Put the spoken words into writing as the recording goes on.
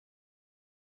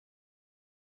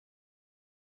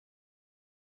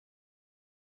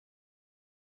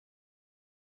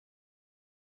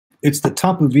It's the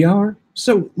top of the hour,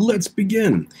 so let's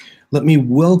begin. Let me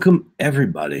welcome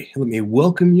everybody. Let me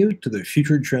welcome you to the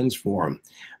Future Trends Forum.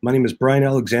 My name is Brian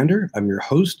Alexander. I'm your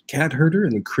host, cat herder,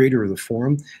 and the creator of the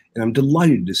forum, and I'm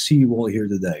delighted to see you all here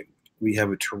today. We have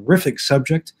a terrific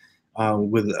subject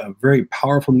with a very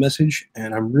powerful message,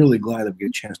 and I'm really glad that we get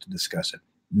a chance to discuss it.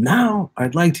 Now,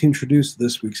 I'd like to introduce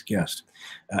this week's guest.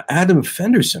 Adam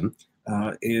Fenderson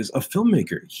is a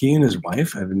filmmaker. He and his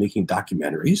wife have been making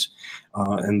documentaries,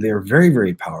 and they're very,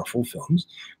 very powerful films.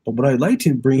 But what I'd like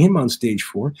to bring him on stage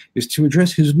for is to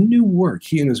address his new work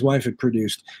he and his wife have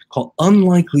produced called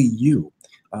Unlikely You.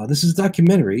 This is a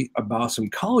documentary about some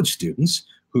college students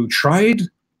who tried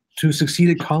to succeed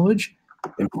at college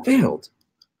and failed,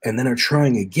 and then are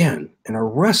trying again and are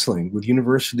wrestling with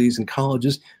universities and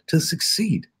colleges to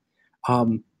succeed.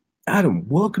 Adam,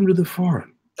 welcome to the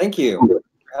forum. Thank you for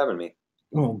having me.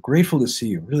 Well, grateful to see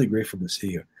you. Really grateful to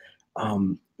see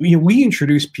you. We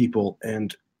introduce people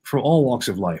and from all walks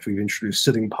of life. We've introduced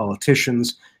sitting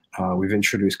politicians. We've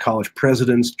introduced college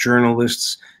presidents,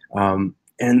 journalists.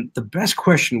 And the best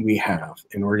question we have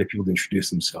in order to get people to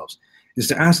introduce themselves is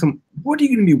to ask them, what are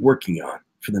you going to be working on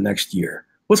for the next year?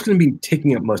 What's going to be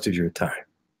taking up most of your time?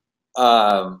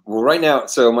 Well, right now,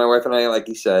 so my wife and I, like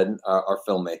you said, are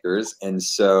filmmakers. And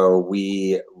so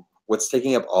what's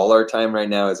taking up all our time right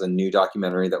now is a new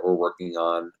documentary that we're working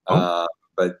on.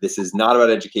 But this is not about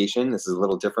education. This is a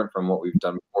little different from what we've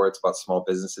done before. It's about small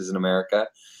businesses in America.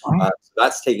 So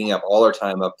that's taking up all our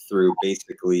time up through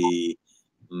basically,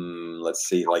 let's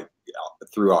see, like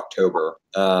through October.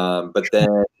 But then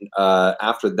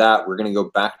after that, we're going to go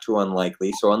back to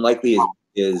Unlikely. So Unlikely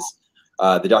is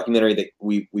the documentary that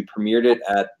we premiered it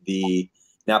at the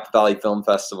Napa Valley Film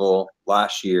Festival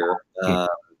last year.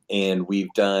 And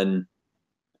we've done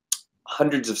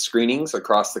hundreds of screenings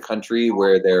across the country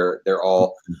where they're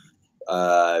all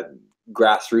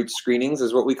grassroots screenings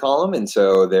is what we call them. And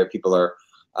so there people are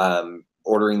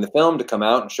ordering the film to come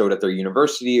out and show it at their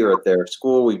university or at their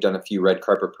school. We've done a few red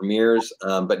carpet premieres,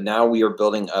 but now we are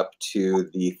building up to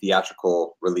the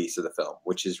theatrical release of the film,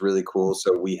 which is really cool.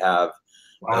 So we have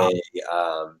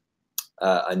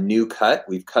a new cut.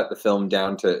 We've cut the film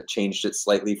down to changed it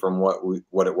slightly from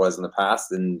what it was in the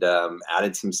past, and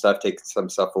added some stuff, taken some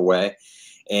stuff away,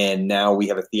 and now we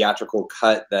have a theatrical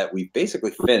cut that we've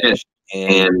basically finished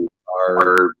and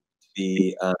are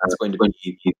it's going to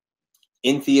be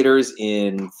in theaters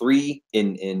in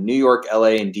New York,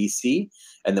 LA, and DC,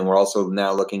 and then we're also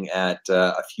now looking at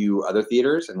a few other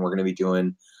theaters, and we're going to be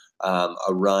doing a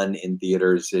run in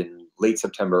theaters in late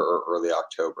September or early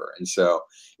October. And so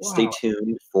stay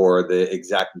tuned for the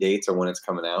exact dates on when it's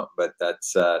coming out, but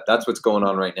that's what's going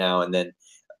on right now. And then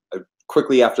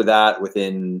quickly after that,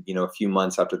 within a few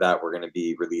months after that, we're going to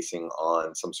be releasing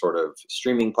on some sort of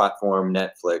streaming platform,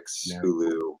 Netflix,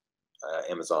 Hulu,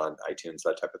 Amazon, iTunes,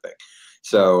 that type of thing.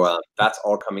 So that's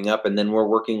all coming up. And then we're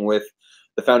working with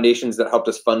the foundations that helped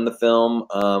us fund the film,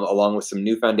 along with some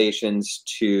new foundations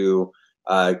to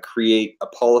create a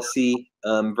policy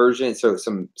version, so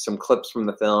some clips from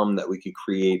the film that we could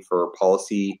create for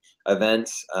policy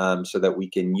events, so that we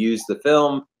can use the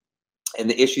film and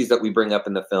the issues that we bring up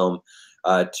in the film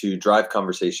to drive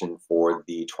conversation for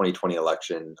the 2020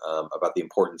 election about the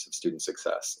importance of student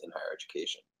success in higher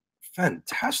education.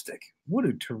 Fantastic. What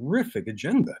a terrific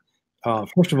agenda.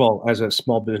 First of all, as a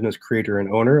small business creator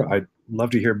and owner, I'd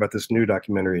love to hear about this new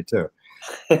documentary too.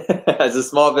 As a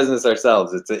small business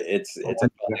ourselves, it's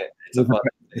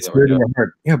very in our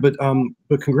heart. Yeah, but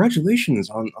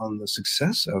congratulations on the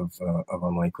success of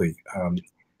Unlikely.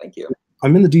 Thank you.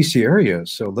 I'm in the DC area,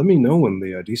 so let me know when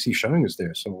the DC showing is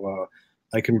there, so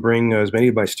I can bring as many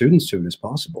of my students to it as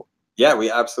possible. Yeah, we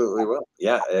absolutely will.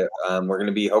 Yeah, we're going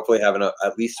to be hopefully having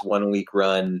at least 1 week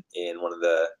run in one of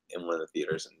the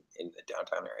theaters in the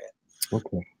downtown area.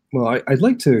 Okay. Well, I'd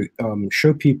like to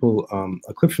show people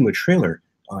a clip from the trailer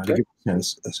to give a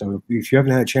sense. So if you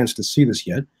haven't had a chance to see this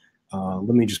yet,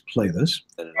 let me just play this.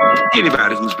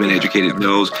 Anybody who's been educated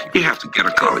knows you have to get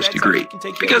a college degree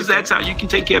because that's how you can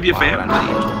take care of your family.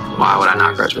 Why would I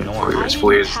not graduate in 4 years?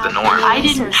 4 years is the norm. I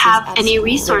didn't have any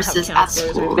resources at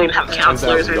school. They didn't have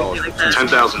counselors or anything like that.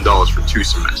 $10,000 for 2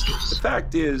 semesters. The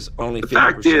fact is, only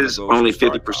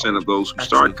 50% of those who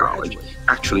start college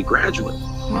actually graduate.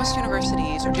 Most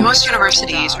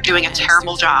universities are doing a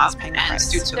terrible job, and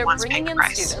students are the ones paying the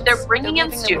price. They're bringing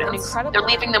in students. They're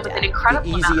leaving them with an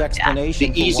incredible amount of debt.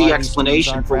 The easy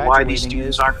explanation for why these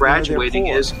students aren't graduating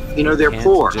is, they're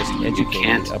poor. You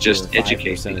can't just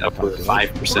educate the upward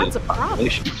 5% of the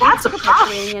population. That's a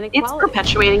problem. It's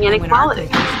perpetuating inequality.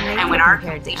 And when our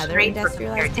completion rate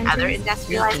compared to other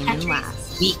industrialized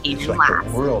countries we came in last.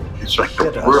 It's like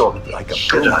the world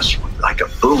hit us like a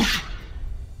boom.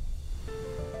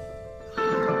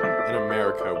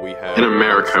 In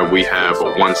America, we have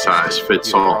a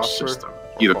one-size-fits-all system.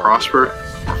 Either prosper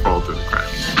or fall through the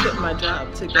cracks.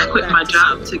 I quit my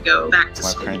job to go back to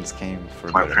school. My parents came for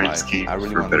a My better parents life. came I really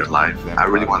for a want better to life. make them I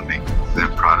really proud. want to make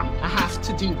them proud of me. I have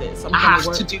to do this. I'm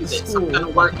gonna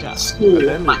work at school.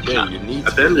 At the end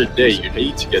of the day, you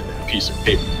need to get that piece of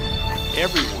paper.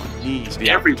 Everyone needs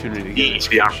the opportunity to get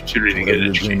an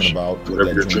education.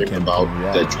 Whatever you're dreaming about,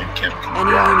 that dream can become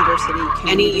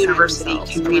reality. Any university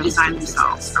can redesign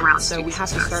themselves around student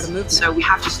success. So we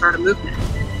have to start a movement.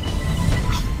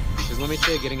 Because let me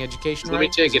tell you, getting education right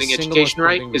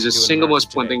is the single most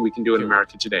important thing we can do in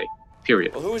America today.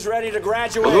 Period. Well, who's ready to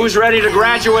graduate? For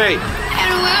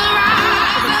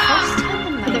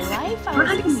the first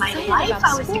time in my life,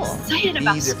 I was excited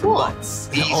about school.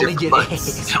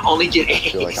 To only get A's. I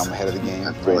feel like I'm ahead of the game.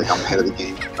 I feel like I'm ahead of the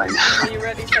game right now. Are you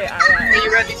ready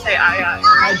to say aye?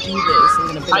 I do this. I'm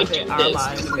going to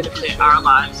benefit our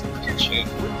lives.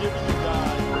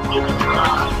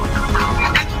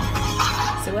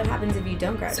 So what happens if you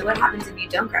don't graduate?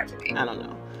 I don't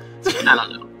know.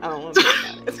 I don't want to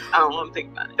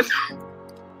think about it.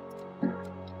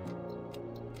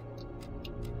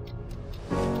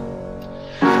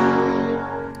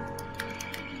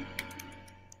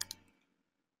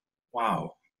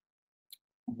 Wow.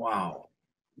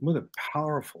 What a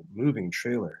powerful, moving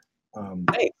trailer.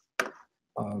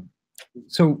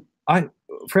 So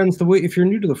friends, if you're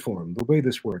new to the forum, the way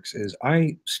this works is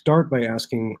I start by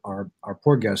asking our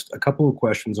poor guest a couple of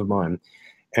questions of mine.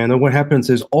 And then what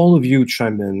happens is all of you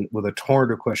chime in with a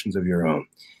torrent of questions of your own.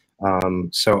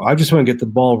 So I just want to get the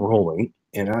ball rolling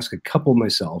and ask a couple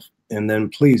myself. And then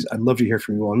please, I'd love to hear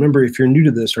from you all. Remember, if you're new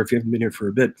to this or if you haven't been here for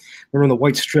a bit, remember on the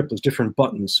white strip, there's different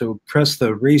buttons. So press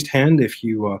the raised hand if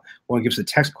you want to give us a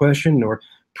text question, or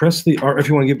or if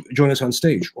you want to join us on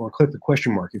stage, or click the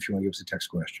question mark if you want to give us a text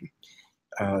question.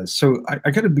 So I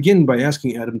got to begin by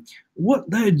asking Adam, what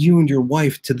led you and your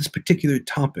wife to this particular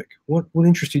topic? What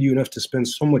interested you enough to spend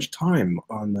so much time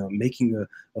on making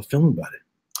a film about it?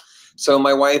 So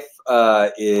my wife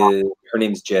her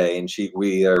name's Jaye, and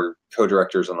we are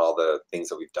co-directors on all the things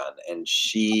that we've done. And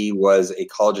she was a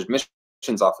college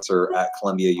admissions officer at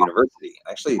Columbia University.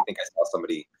 I actually think I saw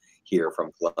somebody here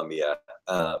from Columbia.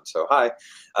 So hi.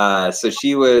 So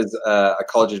she was a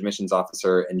college admissions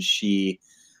officer, and she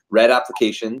read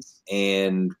applications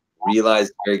and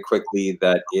realized very quickly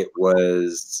that it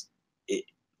was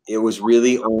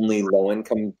really only low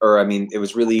income, it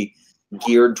was really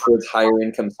geared towards higher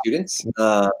income students,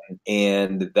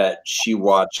 and that she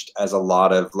watched as a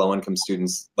lot of low income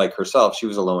students like herself, she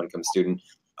was a low income student,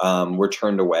 were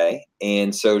turned away.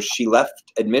 And so she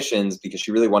left admissions because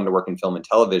she really wanted to work in film and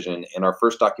television. And our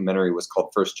first documentary was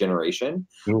called First Generation,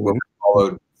 where we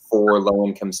followed 4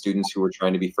 low-income students who were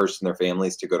trying to be first in their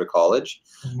families to go to college.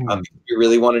 We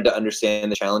really wanted to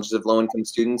understand the challenges of low-income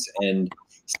students and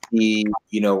see,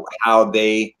 how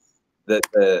the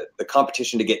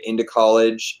competition to get into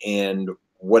college and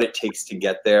what it takes to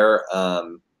get there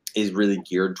is really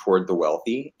geared toward the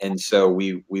wealthy. And so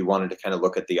we wanted to kind of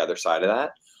look at the other side of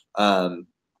that.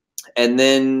 And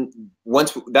then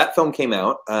once that film came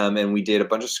out, and we did a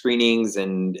bunch of screenings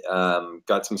and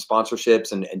got some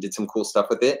sponsorships and did some cool stuff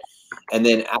with it. And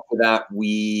then after that,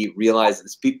 we realized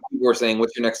that people were saying,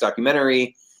 what's your next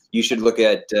documentary? You should look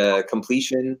at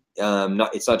completion.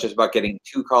 It's not just about getting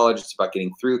to college, it's about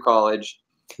getting through college.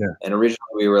 Yeah. And originally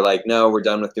we were like, no, we're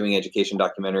done with doing education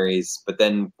documentaries. But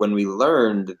then when we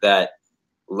learned that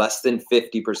less than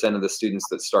 50% of the students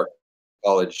that start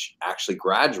college actually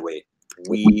graduate,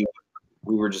 we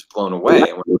were just blown away.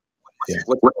 And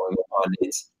what's going on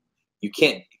is you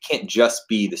can't just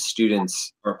be the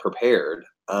students aren't prepared,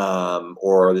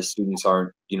 or the students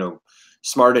aren't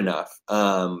smart enough.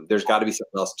 There's got to be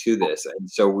something else to this. And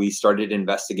so we started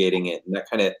investigating it, and that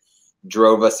kind of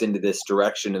drove us into this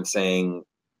direction of saying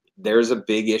there's a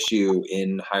big issue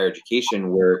in higher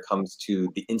education where it comes to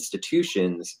the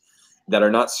institutions that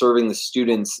are not serving the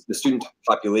student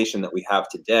population that we have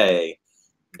today.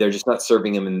 They're just not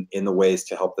serving them in the ways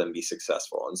to help them be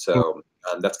successful. And so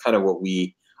that's kind of what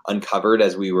we uncovered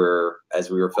as we were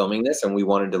filming this. And we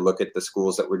wanted to look at the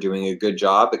schools that were doing a good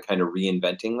job at kind of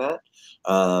reinventing that,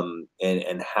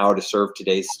 and how to serve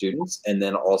today's students. And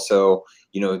then also,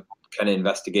 kind of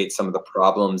investigate some of the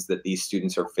problems that these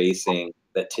students are facing,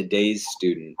 that today's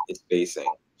student is facing.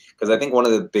 Because I think one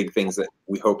of the big things that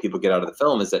we hope people get out of the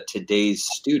film is that today's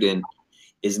student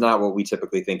is not what we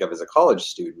typically think of as a college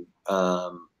student.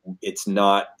 It's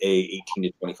not a 18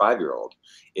 to 25-year-old.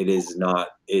 It is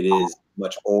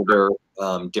much older,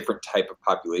 different type of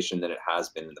population than it has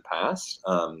been in the past.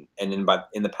 And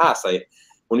in the past,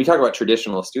 when we talk about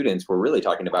traditional students, we're really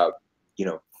talking about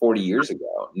 40 years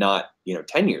ago, not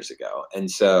 10 years ago. And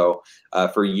so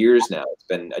for years now, it's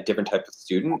been a different type of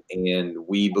student, and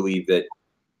we believe that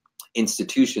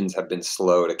institutions have been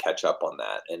slow to catch up on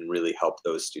that and really help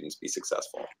those students be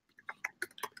successful.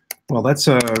 Well, that's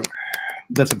a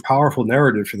powerful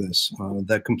narrative for this.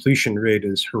 That completion rate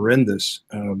is horrendous,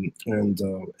 and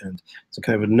it's a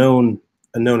kind of a known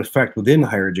effect within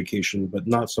higher education, but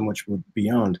not so much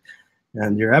beyond.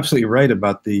 And you're absolutely right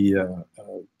about the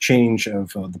change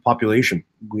of the population.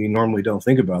 We normally don't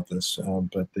think about this,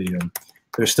 but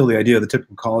there's still the idea the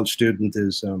typical college student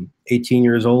is 18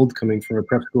 years old, coming from a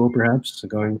prep school, perhaps,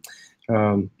 going,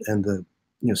 and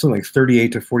something like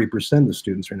 38 to 40% of the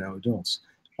students are now adults.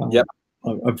 Yep.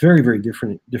 A very, very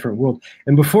different world.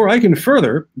 And before I can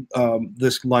further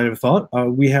this line of thought,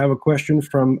 we have a question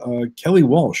from Kelly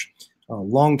Walsh, a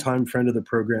longtime friend of the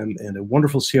program and a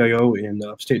wonderful CIO in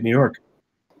upstate New York.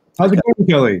 How's it going,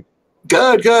 Kelly?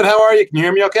 Good. How are you? Can you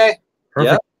hear me okay?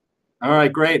 Perfect. Yeah. All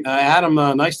right, great. Adam,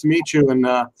 nice to meet you. And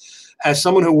as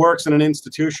someone who works in an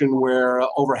institution where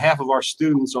over half of our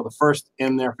students are the first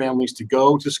in their families to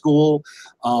go to school,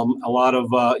 a lot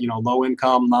of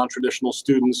low-income, non-traditional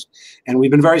students, and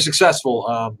we've been very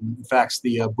successful. In fact,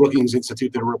 the Brookings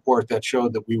Institute did a report that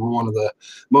showed that we were one of the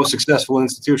most successful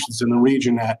institutions in the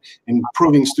region at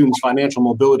improving students' financial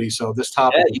mobility. So this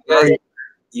topic is very.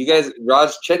 You guys,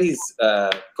 Raj Chetty's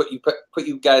put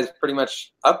you guys pretty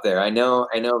much up there. I know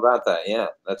about that. Yeah,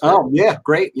 that's right. Oh, yeah,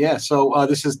 great. Yeah, so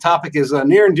this topic is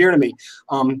near and dear to me.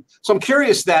 So I'm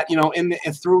curious that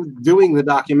through doing the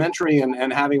documentary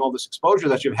and having all this exposure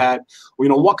that you've had,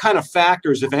 what kind of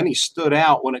factors, if any, stood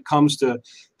out when it comes to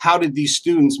how did these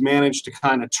students manage to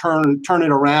kind of turn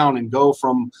it around and go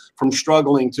from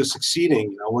struggling to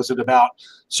succeeding? Was it about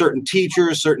certain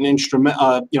teachers, certain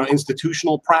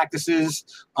institutional practices?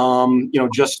 Did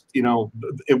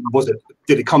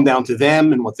it come down to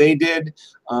them and what they did?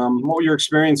 What were your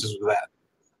experiences with that?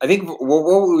 I think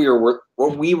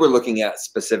what we were looking at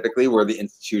specifically were the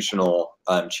institutional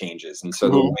changes, and so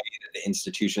the way that the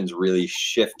institutions really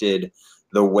shifted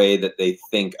the way that they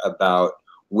think about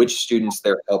which students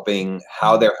they're helping,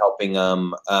 how they're helping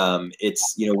them.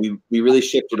 We really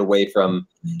shifted away from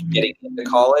getting into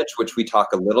college, which we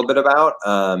talk a little bit about,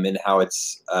 and how it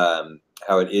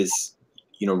is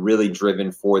really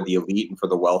driven for the elite and for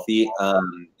the wealthy,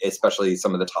 especially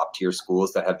some of the top tier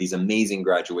schools that have these amazing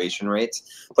graduation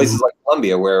rates. Places like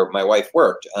Columbia, where my wife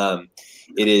worked,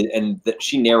 it is, and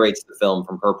she narrates the film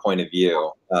from her point of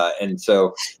view. And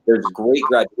so there's great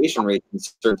graduation rates in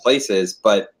certain places,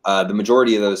 but the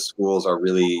majority of those schools are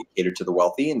really catered to the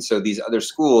wealthy. And so these other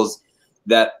schools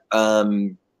that,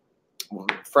 frankly,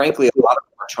 a lot of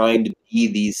them are trying to be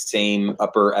these same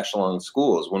upper echelon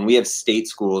schools. When we have state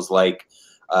schools like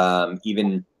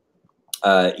these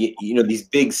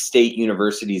big state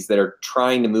universities that are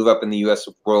trying to move up in the U.S.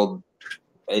 world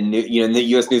and in the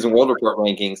U.S. News and World Report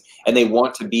rankings, and they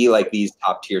want to be like these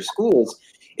top tier schools,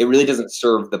 it really doesn't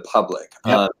serve the public.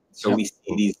 We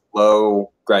see these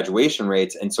low graduation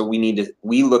rates, and so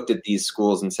we looked at these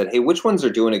schools and said, hey, which ones are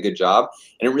doing a good job?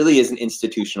 And it really is an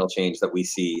institutional change that we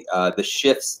see, the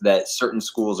shifts that certain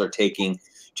schools are taking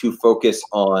to focus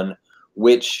on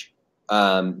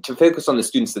the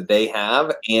students that they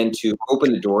have and to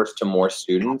open the doors to more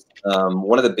students.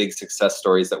 One of the big success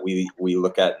stories that we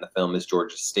look at in the film is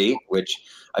Georgia State, which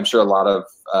I'm sure a lot of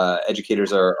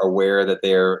educators are aware that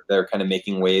they're kind of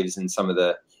making waves in some of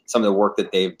the work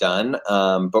that they've done.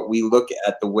 But we look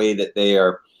at the way that they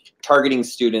are targeting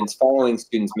students, following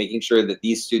students, making sure that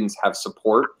these students have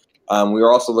support. We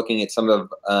are also looking at some other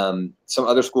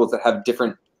schools that have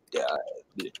different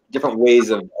ways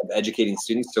of educating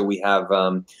students. So we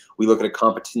look at a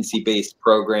competency-based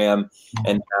program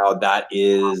and how that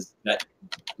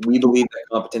we believe that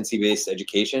competency-based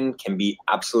education can be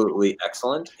absolutely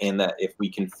excellent, and that if we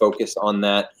can focus on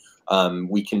that,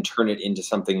 we can turn it into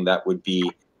something that would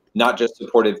be not just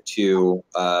supportive to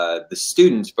the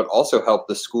students, but also help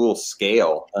the school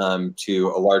scale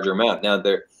to a larger amount. Now,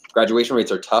 their graduation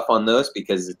rates are tough on those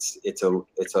because it's a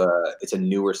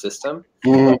newer system.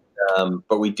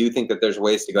 But we do think that there's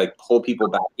ways to pull people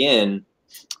back in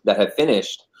that have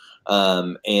finished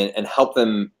and help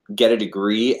them get a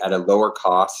degree at a lower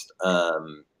cost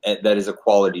that is a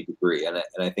quality degree. And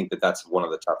I think that that's one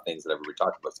of the tough things that everybody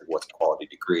talks about. It's like, what's a quality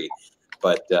degree?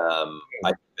 But I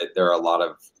think that there are a lot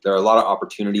of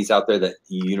opportunities out there that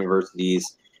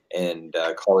universities and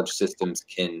college systems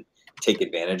can take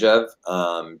advantage of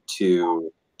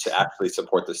to actually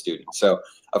support the student. So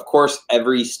of course,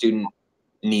 every student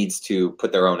needs to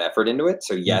put their own effort into it.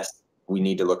 So yes, we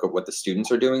need to look at what the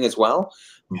students are doing as well.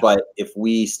 But if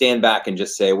we stand back and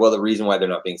just say, well, the reason why they're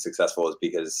not being successful is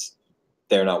because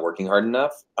they're not working hard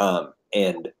enough,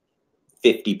 and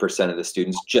 50% of the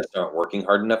students just aren't working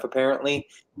hard enough, apparently,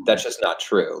 that's just not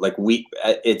true. Like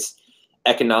it's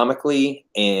economically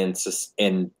and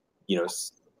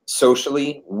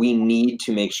socially, we need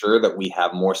to make sure that we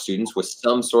have more students with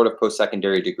some sort of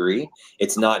post-secondary degree.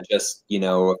 It's not just,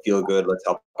 feel good, let's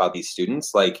help out these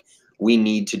students. Like, we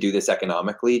need to do this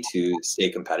economically to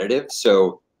stay competitive.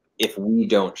 So if we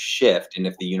don't shift, and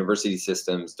if the university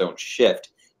systems don't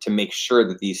shift to make sure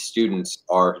that these students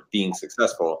are being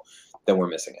successful, then we're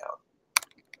missing out.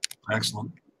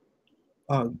 Excellent.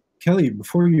 Kelly,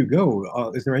 before you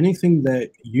go, is there anything that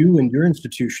you and your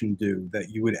institution do that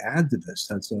you would add to this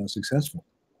that's successful?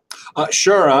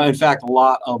 Sure. In fact, a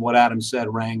lot of what Adam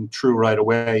said rang true right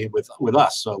away with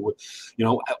us. So,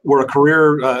 we're a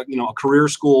career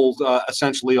school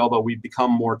essentially, although we've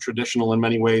become more traditional in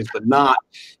many ways, but not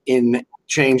in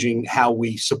changing how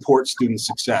we support student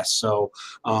success. So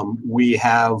we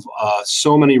have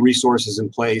so many resources in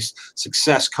place,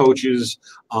 success coaches,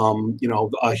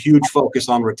 a huge focus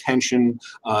on retention,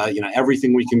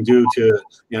 everything we can do to,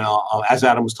 as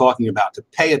Adam was talking about, to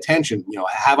pay attention,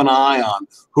 have an eye on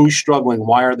who's struggling,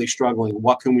 why are they struggling,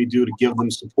 what can we do to give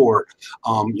them support,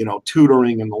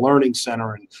 tutoring in the learning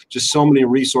center, and just so many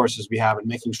resources we have, and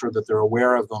making sure that they're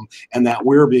aware of them, and that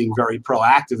we're being very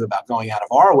proactive about going out of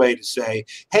our way to say,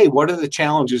 hey, what are the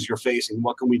challenges you're facing?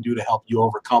 What can we do to help you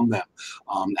overcome them?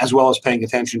 As well as paying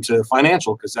attention to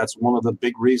financial, because that's one of the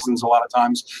big reasons a lot of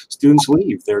times students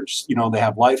leave. They're just, they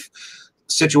have life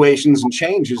situations and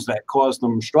changes that cause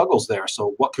them struggles there.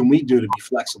 So what can we do to be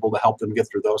flexible to help them get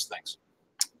through those things?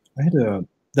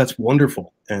 That's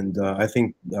wonderful. And I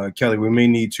think, Kelly, we may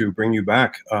need to bring you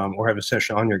back or have a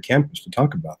session on your campus to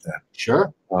talk about that.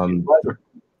 Sure.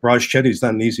 Raj Chetty is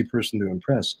not an easy person to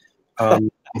impress. Let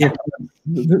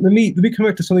me come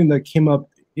back to something that came up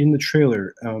in the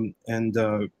trailer, and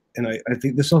I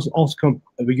think this also came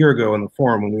a year ago in the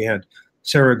forum when we had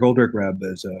Sarah Goldberg-Rab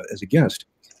as a guest.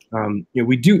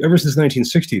 We do, ever since the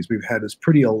 1960s, we've had this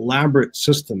pretty elaborate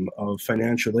system of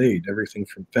financial aid, everything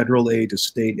from federal aid to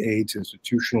state aid to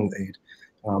institutional aid.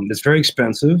 It's very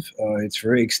expensive. It's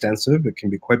very extensive. It can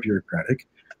be quite bureaucratic.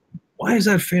 Why is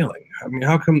that failing? I mean,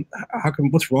 how come?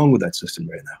 What's wrong with that system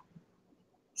right now?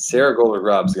 Sarah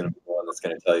Goldberg-Rob's going to be the one that's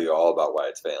going to tell you all about why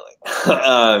it's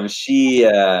failing. She's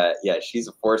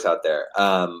a force out there.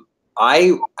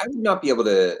 I would not be able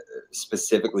to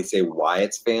specifically say why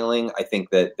it's failing. I think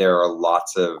that there are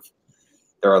lots of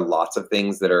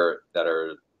things that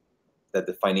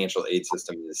the financial aid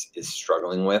system is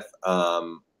struggling with. I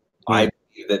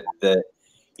believe that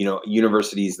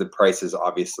universities, the price has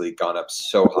obviously gone up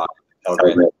so high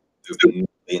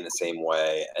in the same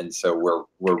way, and so we're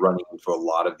running into a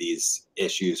lot of these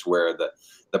issues where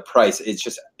the price it's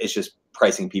just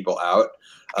pricing people out.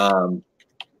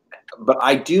 But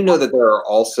I do know that there are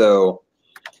also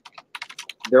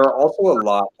a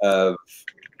lot of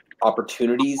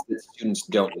opportunities that students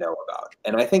don't know about,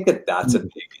 and I think that that's a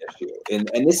big issue.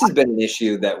 And this has been an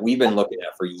issue that we've been looking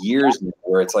at for years now,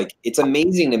 where it's like, it's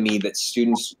amazing to me that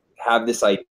students have this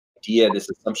idea, this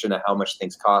assumption of how much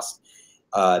things cost,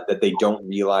 that they don't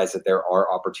realize that there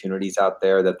are opportunities out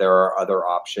there, that there are other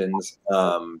options.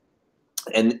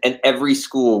 And every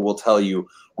school will tell you,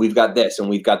 we've got this, and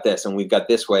we've got this, and we've got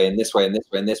this way, and this way, and this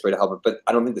way, and this way to help it. But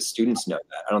I don't think the students know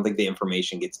that. I don't think the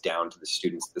information gets down to the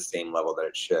students at the same level that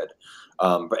it should.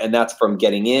 And that's from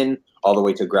getting in all the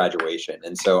way to graduation.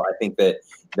 And so I think that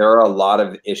there are a lot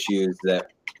of issues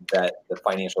that the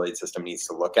financial aid system needs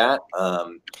to look at.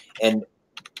 And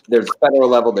there's federal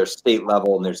level, there's state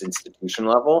level, and there's institution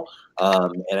level.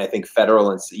 And I think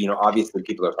federal, obviously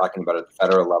people are talking about it at the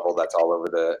federal level. That's all over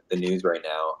the news right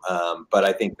now. But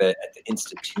I think that at the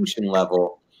institution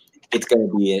level, it's going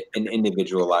to be an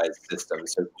individualized system.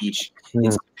 So each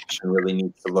institution really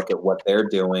needs to look at what they're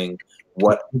doing,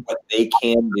 what they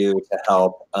can do to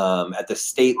help. At the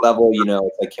state level,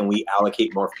 it's like, can we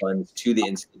allocate more funds to the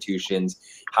institutions?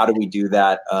 How do we do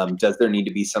that? Does there need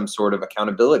to be some sort of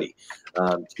accountability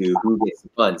to who gets the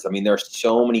funds? I mean, there are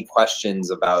so many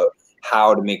questions about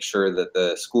how to make sure that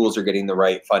the schools are getting the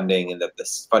right funding and that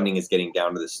this funding is getting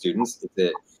down to the students. It's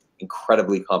an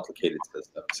incredibly complicated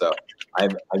system. So I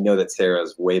know that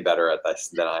Sarah's way better at this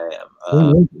than I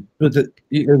am.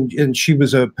 And she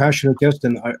was a passionate guest,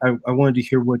 and I wanted to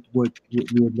hear what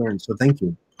you had learned. So thank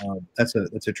you. That's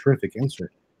a terrific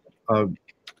answer.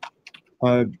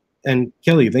 And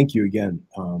Kelly, thank you again.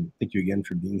 Thank you again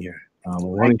for being here.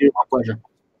 Thank you. My pleasure.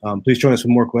 Please join us for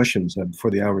more questions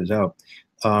before the hour is out.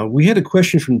 We had a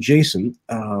question from Jason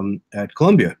at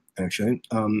Columbia, actually,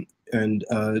 and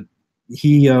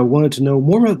he wanted to know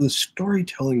more about the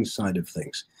storytelling side of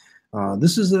things.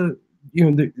 This is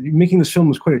making this film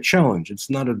was quite a challenge. It's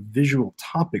not a visual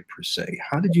topic per se.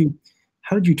 How did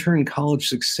you turn college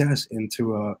success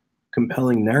into a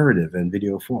compelling narrative in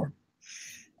video form?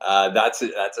 That's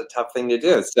a tough thing to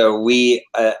do. So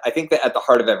I think that at the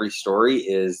heart of every story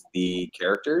is the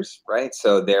characters, right?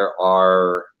 So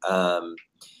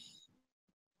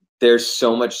there's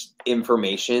so much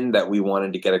information that we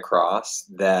wanted to get across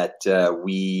that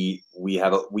we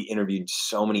interviewed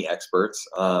so many experts,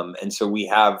 and so we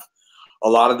have a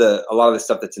lot of the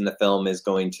stuff that's in the film is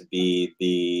going to be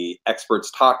the experts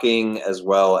talking, as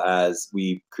well as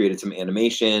we created some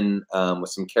animation with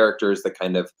some characters that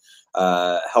kind of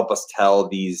help us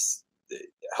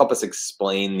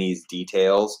explain these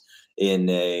details in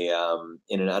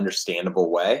an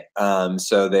understandable way.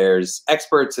 So there's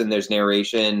experts and there's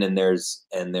narration and there's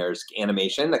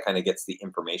animation that kind of gets the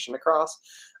information across.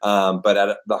 But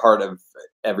at the heart of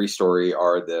every story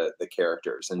are the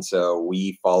characters. And so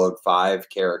we followed 5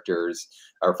 characters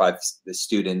or 5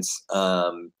 students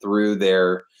through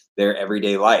their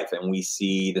everyday life, and we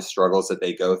see the struggles that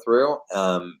they go through.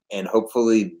 And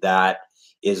hopefully that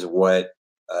is what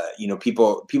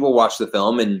people watch the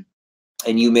film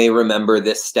and you may remember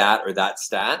this stat or that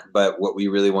stat, but what we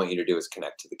really want you to do is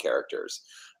connect to the characters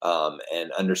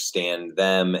and understand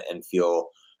them and feel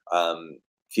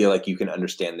like you can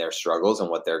understand their struggles and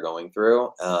what they're going through.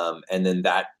 And then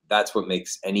that's what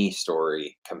makes any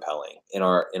story compelling in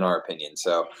our opinion.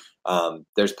 So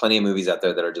there's plenty of movies out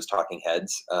there that are just talking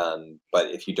heads.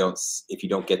 But if you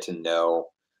don't get to know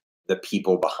the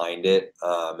people behind it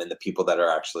and the people that are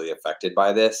actually affected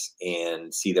by this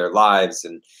and see their lives,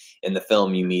 and in the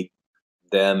film you meet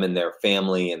them and their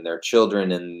family and their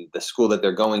children and the school that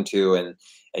they're going to,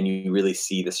 and you really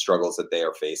see the struggles that they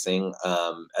are facing,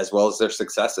 as well as their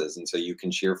successes. And so you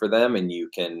can cheer for them and you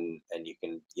can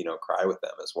cry with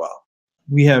them as well.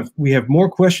 We have more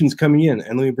questions coming in,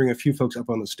 and let me bring a few folks up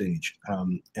on the stage.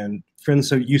 And friends,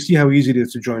 so you see how easy it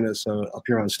is to join us up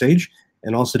here on stage,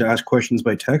 and also to ask questions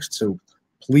by text. So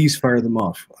please fire them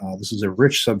off. This is a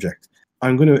rich subject.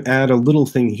 I'm going to add a little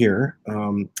thing here.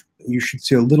 You should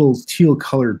see a little teal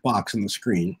colored box on the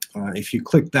screen. If you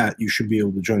click that, you should be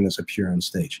able to join us up here on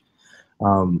stage.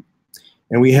 And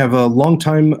we have a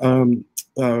longtime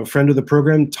friend of the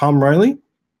program, Tom Riley,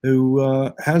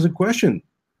 who has a question.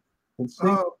 Let's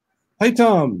see. Hi,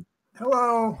 Tom.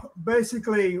 Hello.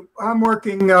 Basically, I'm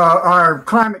working our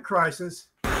climate crisis,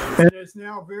 and it's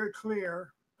now very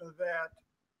clear that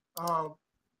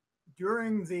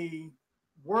during the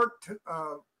work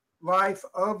life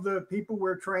of the people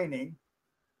we're training,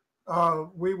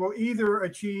 we will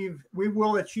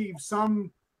achieve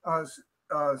some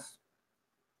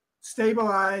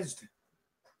stabilized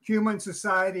human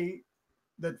society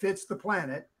that fits the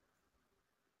planet.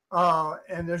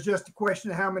 And there's just a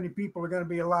question of how many people are going to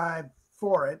be alive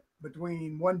for it,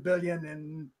 between 1 billion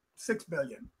and 6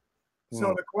 billion.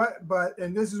 So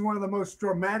and this is one of the most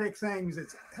dramatic things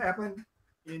that's happened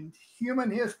in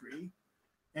human history,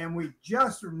 and we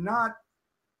just are not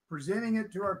presenting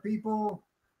it to our people,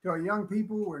 to our young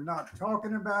people. We're not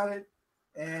talking about it.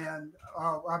 And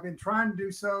I've been trying to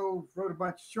do so, wrote a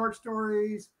bunch of short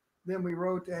stories, then we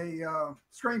wrote a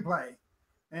screenplay.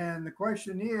 And the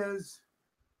question is,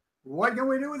 what can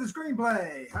we do with the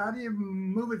screenplay? How do you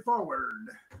move it forward?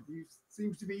 It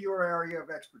seems to be your area of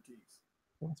expertise.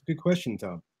 That's a good question,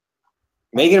 Tom.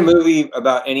 Making a movie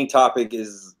about any topic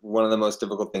is one of the most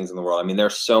difficult things in the world. I mean,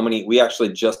 there's so many. We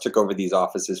actually just took over these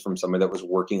offices from somebody that was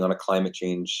working on a climate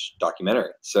change documentary.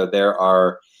 So there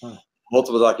are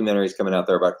multiple documentaries coming out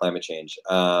there about climate change.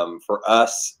 For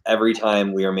us, every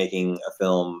time we are making a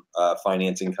film,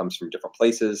 financing comes from different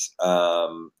places.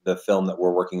 The film that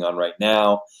we're working on right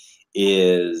now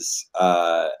is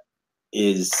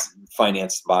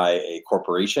financed by a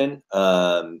corporation,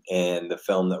 and the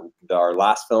film that our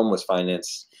last film was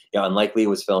financed, Unlikely,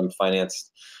 was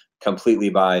financed completely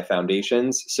by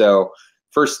foundations. So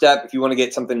first step, if you want to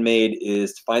get something made,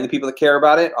 is to find the people that care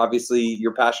about it. Obviously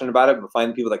you're passionate about it, but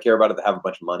find the people that care about it that have a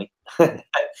bunch of money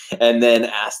and then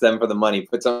ask them for the money.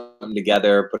 Put something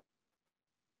together, put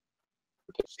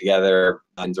together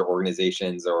funds or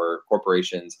organizations or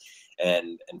corporations,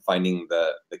 and finding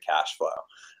the cash flow.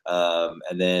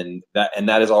 And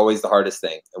that is always the hardest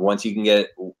thing. Once you get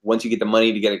the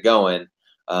money to get it going,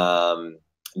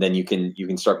 then you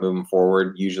can start moving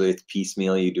forward. Usually it's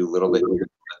piecemeal. You do a little bit here and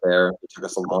there. It took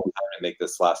us a long time to make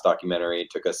this last documentary. It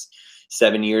took us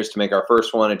 7 years to make our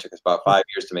first one. It took us about 5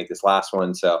 years to make this last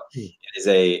one. So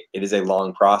it is a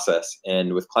long process.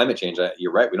 And with climate change,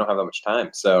 you're right, we don't have that much time.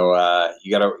 So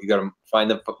you gotta find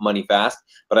the money fast.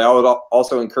 But I would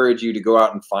also encourage you to go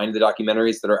out and find the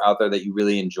documentaries that are out there that you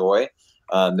really enjoy.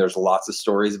 There's lots of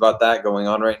stories about that going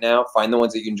on right now. Find the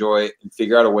ones that you enjoy and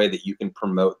figure out a way that you can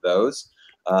promote those.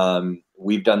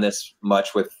 We've done this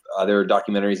much with other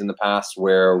documentaries in the past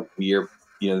where we're,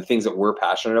 the things that we're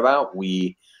passionate about,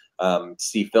 we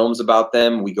see films about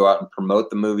them. We go out and promote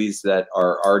the movies that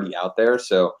are already out there.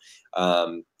 So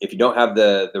if you don't have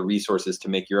the resources to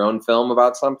make your own film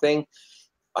about something,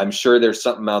 I'm sure there's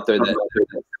something out there that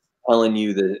is telling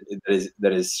you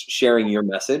that is sharing your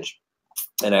message.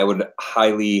 And I would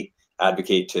highly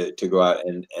advocate to go out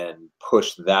and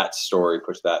push that story,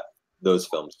 those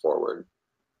films forward.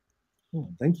 Oh,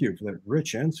 thank you for that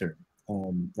rich answer.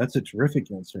 That's a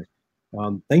terrific answer.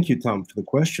 Thank you, Tom, for the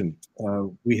question.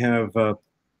 We have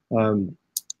one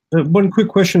quick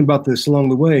question about this along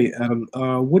the way. Adam,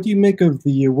 what do you make of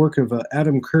the work of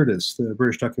Adam Curtis, the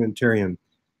British documentarian?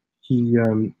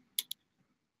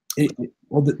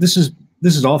 Well, this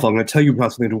is awful. I'm going to tell you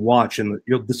about something to watch, and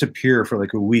you'll disappear for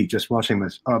like a week just watching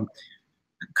this.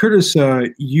 Curtis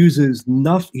uses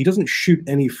he doesn't shoot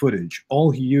any footage.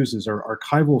 All he uses are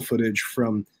archival footage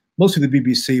from mostly the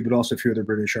BBC, but also a few other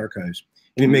British archives.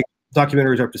 And he makes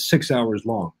documentaries up to 6 hours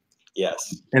long.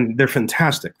 Yes. And they're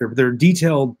fantastic. They're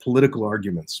detailed political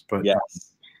arguments, but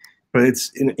yes. But it's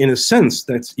in a sense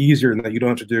that's easier in that you don't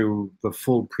have to do the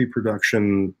full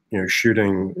pre-production,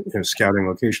 shooting, scouting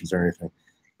locations or anything.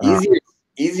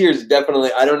 Easier is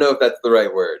definitely, I don't know if that's the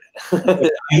right word. I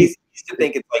used to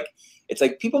think it's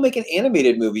like people make an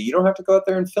animated movie. You don't have to go out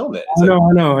there and film it. I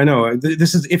know.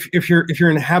 This is if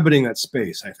you're inhabiting that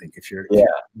space. I think if you're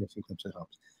making clips, it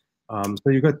helps. So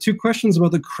you've got 2 questions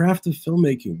about the craft of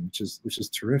filmmaking, which is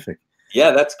terrific.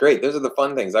 Yeah, that's great. Those are the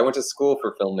fun things. I went to school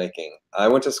for filmmaking. I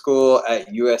went to school at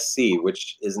USC,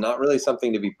 which is not really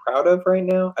something to be proud of right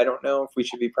now. I don't know if we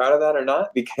should be proud of that or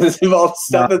not because of all the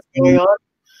stuff that's going on.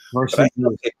 But I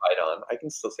still say fight on. I can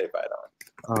still say fight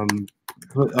on.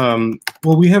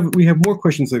 Well, we have more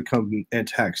questions that come in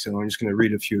text, and I'm just going to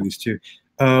read a few of these too.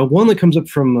 One that comes up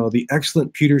from the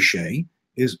excellent Peter Shea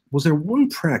was there one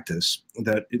practice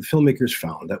that filmmakers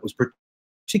found that was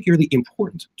particularly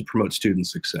important to promote student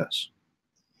success?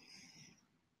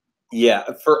 Yeah,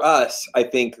 for us, I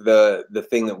think the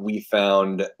thing that we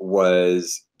found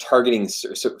was targeting.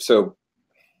 So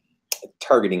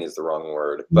targeting is the wrong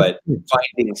word, but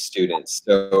finding students.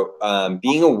 So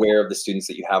being aware of the students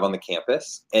that you have on the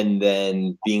campus, and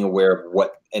then being aware of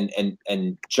what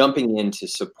and jumping in to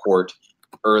support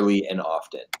early and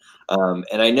often.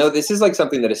 And I know this is like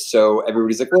something that is so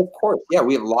everybody's like, well, of course, yeah,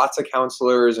 we have lots of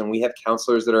counselors and we have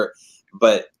counselors that are,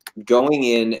 but going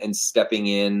in and stepping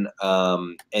in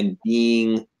and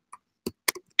being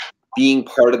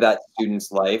part of that student's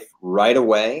life right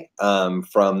away,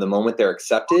 from the moment they're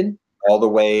accepted all the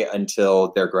way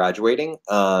until they're graduating.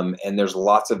 And there's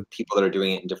lots of people that are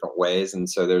doing it in different ways. And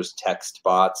so there's text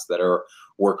bots that are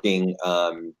working.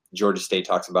 Georgia State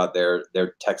talks about their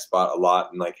text bot a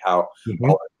lot, and like how all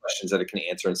the questions that it can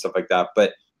answer and stuff like that.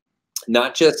 But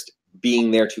not just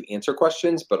being there to answer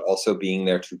questions, but also being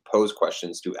there to pose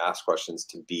questions, to ask questions,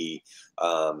 to be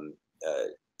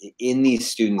in these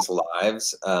students'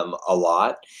 lives a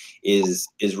lot is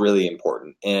really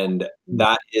important. And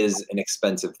that is an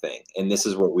expensive thing. And this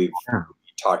is what we've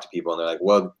talked to people, and they're like,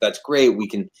 well, that's great. We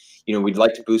can, we'd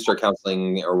like to boost our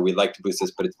counseling, or we'd like to boost this,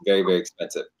 but it's very, very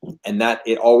expensive. And that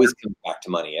it always comes back to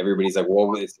money. Everybody's like,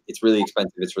 well, it's really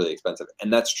expensive. It's really expensive.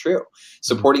 And that's true.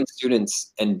 Supporting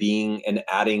students and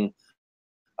adding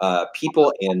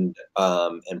people and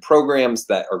programs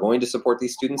that are going to support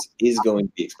these students is going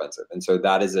to be expensive. And so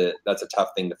that's a tough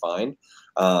thing to find.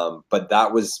 But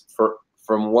that was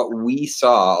from what we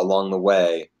saw along the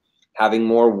way, having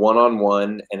more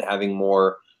one-on-one and having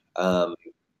more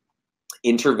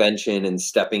intervention and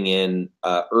stepping in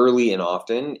early and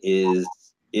often is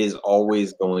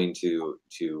always going to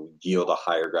yield a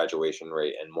higher graduation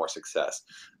rate and more success.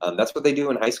 That's what they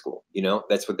do in high school.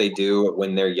 That's what they do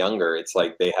when they're younger. It's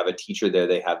like they have a teacher there,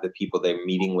 they have the people they're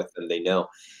meeting with them, they know.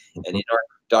 And in our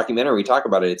documentary, we talk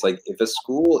about it. It's like if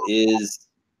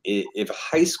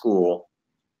high school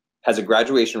has a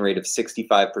graduation rate of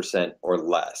 65% or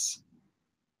less,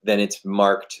 then it's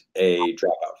marked a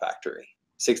dropout factory.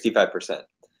 65%.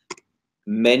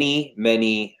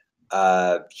 Many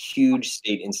huge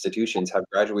state institutions have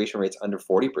graduation rates under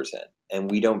 40%, and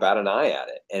we don't bat an eye at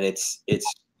it. And it's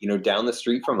down the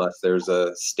street from us, there's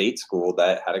a state school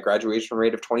that had a graduation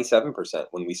rate of 27%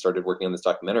 when we started working on this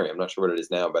documentary. I'm not sure what it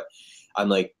is now, but I'm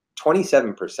like,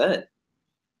 27%.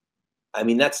 I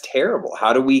mean, that's terrible.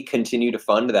 How do we continue to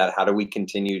fund that? How do we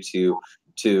continue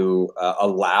to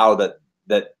allow that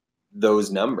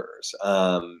those numbers?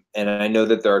 And I know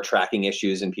that there are tracking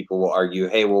issues, and people will argue,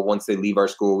 hey, well, once they leave our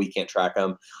school, we can't track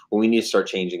them. Well, we need to start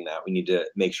changing that. We need to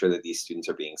make sure that these students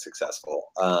are being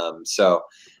successful. So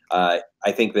I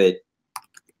think that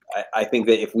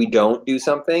if we don't do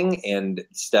something, and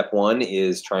step one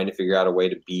is trying to figure out a way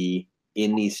to be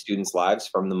in these students' lives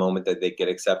from the moment that they get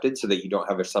accepted, so that you don't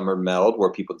have a summer meld where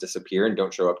people disappear and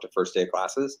don't show up to first day of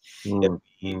classes. If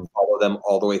we follow them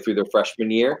all the way through their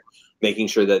freshman year, making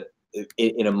sure that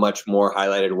in a much more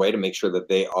highlighted way to make sure that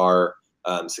they are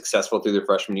successful through their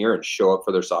freshman year and show up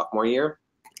for their sophomore year,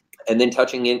 and then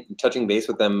touching base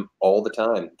with them all the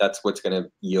time. That's what's going to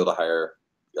yield a higher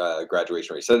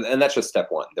graduation rate. So, and that's just step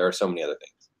one. There are so many other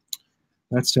things.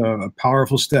 That's a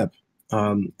powerful step.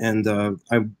 And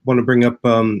I want to bring up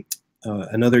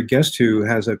another guest who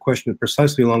has a question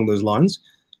precisely along those lines.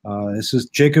 This is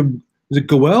Jacob. Is it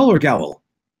Gowell or Gowell?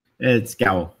 It's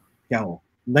Gowell. Gowell.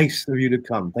 Nice of you to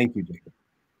come. Thank you, Jacob.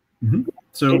 Mm-hmm.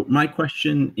 So my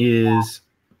question is,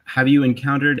 have you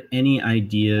encountered any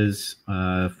ideas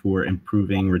for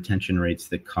improving retention rates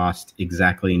that cost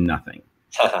exactly nothing?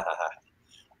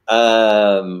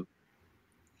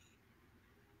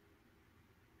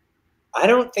 I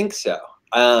don't think so.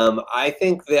 I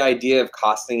think the idea of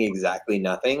costing exactly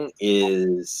nothing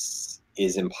is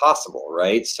impossible,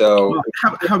 right? So well,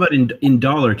 how about in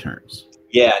dollar terms?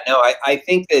 Yeah, no, I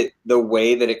think that the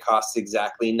way that it costs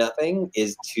exactly nothing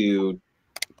is to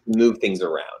move things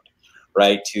around,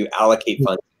 right? To allocate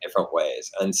funds in different ways.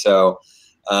 And so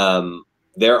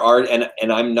there are,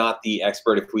 and I'm not the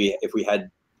expert. If we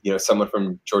had, someone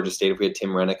from Georgia State, if we had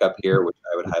Tim Rennick up here, which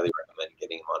I would highly recommend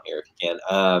getting him on here if you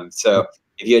can. So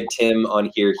if you had Tim on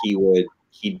here,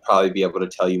 he'd probably be able to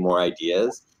tell you more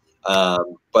ideas.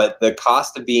 But the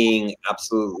cost of being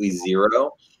absolutely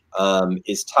zero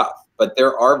is tough. But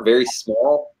there are very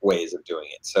small ways of doing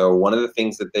it. So one of the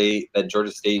things that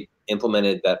Georgia State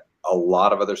implemented that a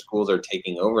lot of other schools are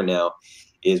taking over now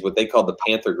is what they call the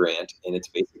Panther Grant, and it's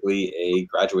basically a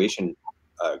graduation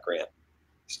grant.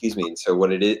 Excuse me. And so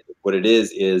what it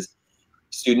is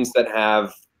students that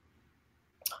have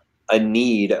a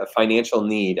financial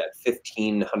need at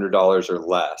 $1,500 or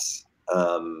less,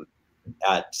 and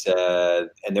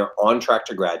they're on track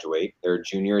to graduate. They're a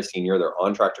junior or senior. They're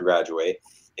on track to graduate.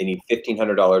 They need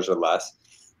 $1,500 or less.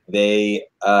 They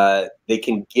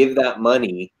can give that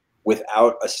money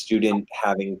without a student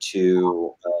having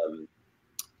to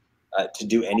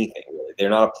do anything really. They're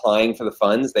not applying for the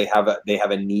funds. They have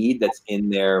a need that's in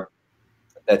their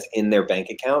bank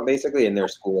account, basically in their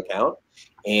school account,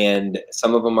 and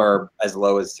some of them are as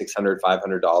low as $600,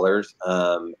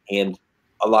 $500, and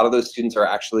a lot of those students are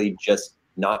actually just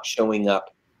not showing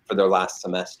up for their last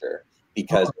semester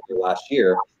because of their last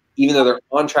year. Even though they're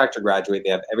on track to graduate,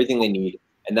 they have everything they need,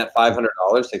 and that $500,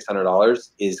 $600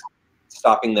 is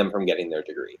stopping them from getting their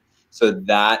degree. So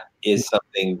that is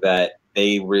something that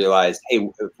they realized, hey,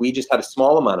 if we just had a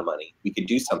small amount of money, we could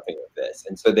do something with this.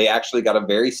 And so they actually got a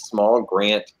very small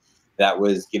grant that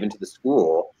was given to the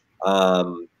school,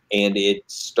 and it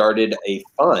started a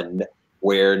fund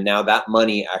where now that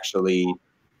money actually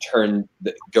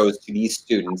goes to these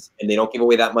students, and they don't give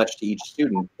away that much to each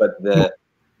student, but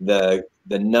the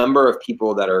number of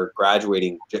people that are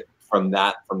graduating from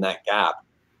that gap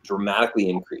dramatically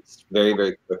increased very,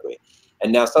 very quickly.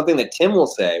 And now something that Tim will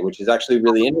say, which is actually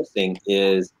really interesting,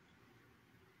 is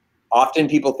often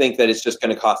people think that it's just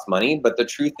going to cost money, but the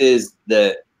truth is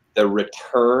that the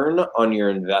return on your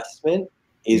investment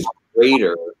is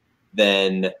greater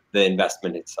than the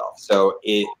investment itself. So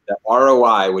the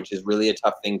ROI, which is really a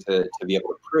tough thing to be able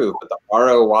to prove, but the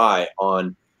ROI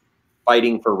on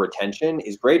fighting for retention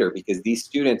is greater because these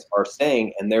students are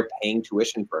staying and they're paying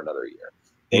tuition for another year.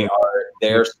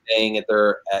 They're staying in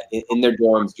their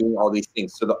dorms doing all these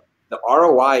things. So the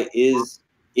ROI is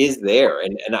there,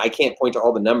 and I can't point to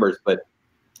all the numbers, but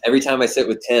every time I sit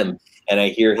with Tim and I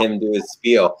hear him do his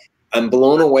spiel, I'm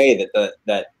blown away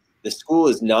that the school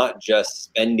is not just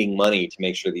spending money to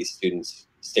make sure these students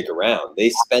stick around. They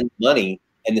spend money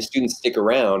and the students stick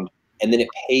around, and then it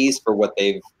pays for what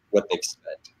they've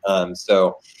spent.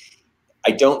 So I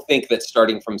don't think that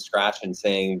starting from scratch and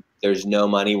saying there's no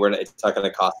money, it's not going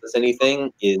to cost us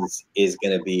anything is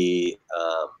going to be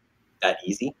that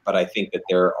easy. But I think that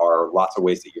there are lots of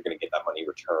ways that you're going to get that money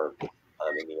returned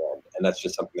in the end, and that's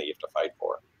just something that you have to fight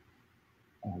for.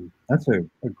 That's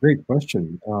a great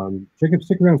question. Jacob,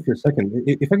 stick around for a second.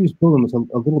 If I can just build on this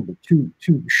a little bit, two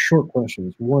short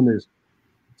questions. One is,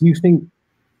 do you think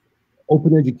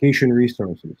open education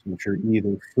resources, which are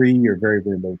either free or very,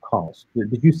 very low cost.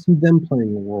 Did you see them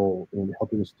playing a role in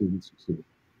helping students succeed?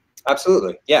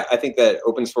 Absolutely. Yeah, I think that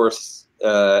open source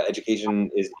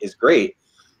education is great.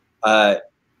 I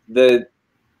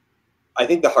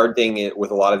think the hard thing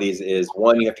with a lot of these is,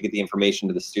 one, you have to get the information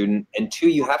to the student, and two,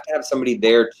 you have to have somebody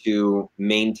there to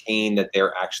maintain that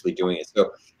they're actually doing it.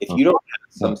 So if you don't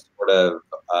have some sort of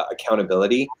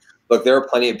accountability, look, there are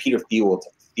plenty of Peter Thiel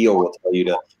will tell you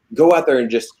to go out there and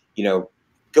just,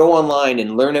 go online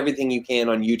and learn everything you can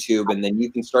on YouTube, and then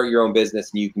you can start your own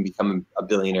business and you can become a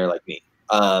billionaire like me.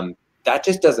 That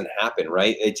just doesn't happen,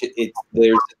 right?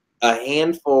 There's a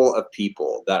handful of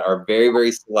people that are very,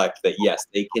 very select that, yes,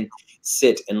 they can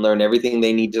sit and learn everything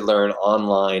they need to learn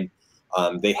online.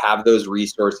 They have those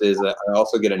resources. I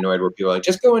also get annoyed where people are like,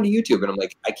 just go into YouTube. And I'm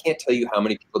like, I can't tell you how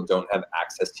many people don't have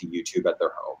access to YouTube at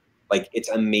their home. Like, it's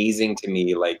amazing to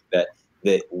me, like, that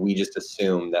we just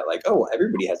assume that, like, oh, well,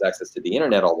 everybody has access to the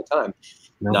internet all the time.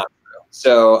 No. Not true.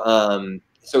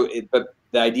 So, but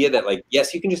the idea that, like,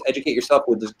 yes, you can just educate yourself.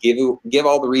 We'll just give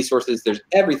all the resources. There's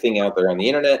everything out there on the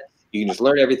internet. You can just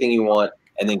learn everything you want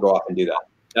and then go off and do that.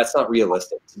 That's not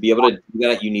realistic. To be able to do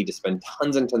that, you need to spend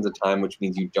tons and tons of time, which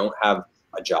means you don't have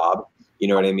a job. You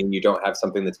know what I mean? You don't have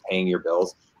something that's paying your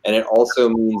bills. And it also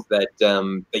means that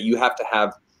that you have to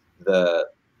have the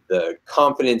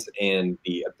confidence and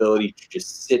the ability to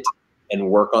just sit and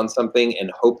work on something and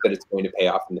hope that it's going to pay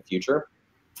off in the future.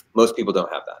 Most people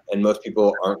don't have that, and most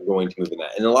people aren't going to move in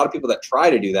that. And a lot of people that try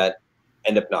to do that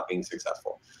end up not being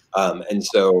successful. And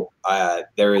so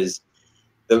there is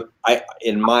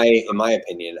in my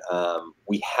opinion,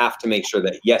 we have to make sure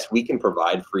that, yes, we can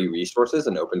provide free resources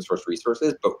and open source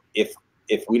resources, but if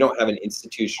we don't have an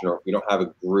institution or if we don't have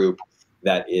a group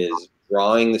that is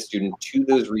drawing the student to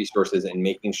those resources and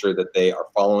making sure that they are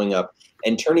following up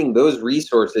and turning those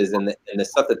resources and the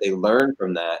stuff that they learn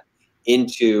from that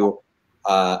into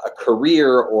a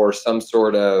career or some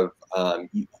sort of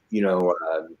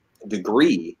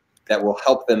degree that will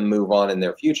help them move on in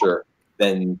their future,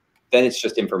 then it's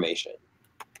just information.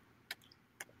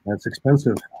 That's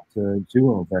expensive to do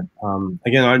all that.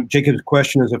 Again, Jacob's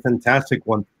question is a fantastic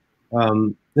one.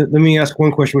 Let me ask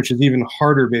one question, which is even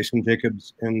harder based on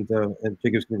Jacob's, and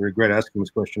Jacob's going to regret asking this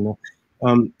question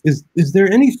now. Is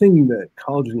there anything that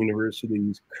colleges and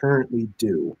universities currently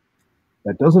do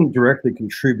that doesn't directly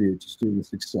contribute to student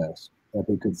success that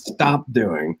they could stop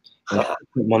doing and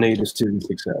put money to student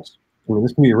success? I mean,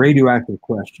 this can be a radioactive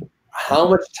question. How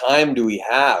much time do we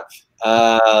have?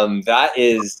 That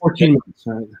is 14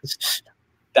 minutes.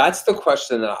 That's the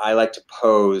question that I like to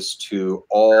pose to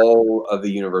all of the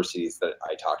universities that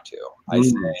I talk to. I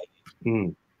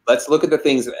say, let's look at the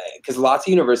things, because lots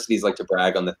of universities like to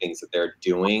brag on the things that they're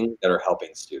doing that are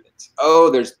helping students. Oh,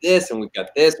 there's this, and we've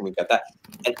got this, and we've got that.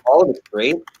 And all of it's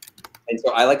great. And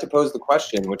so I like to pose the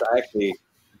question, which I actually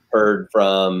heard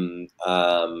from,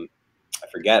 I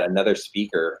forget, another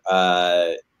speaker,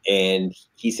 and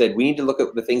he said, we need to look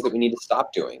at the things that we need to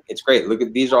stop doing. It's great. Look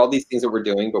at, these are all these things that we're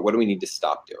doing, but what do we need to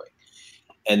stop doing?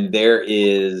 And there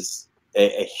is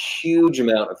a huge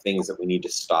amount of things that we need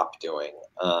to stop doing.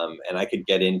 And I could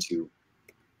get into,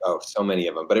 so many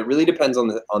of them, but it really depends on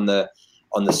the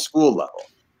school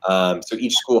level. So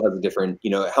each school has a different,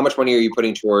 how much money are you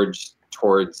putting towards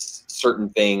certain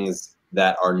things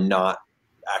that are not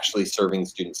actually serving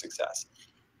student success?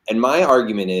 And my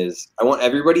argument is, I want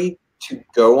everybody to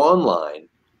go online,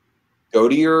 go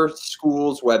to your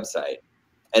school's website,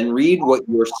 and read what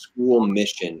your school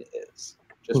mission is.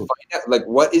 Just find out, like,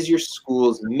 what is your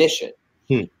school's mission?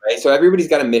 Right? So everybody's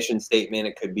got a mission statement.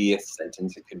 It could be a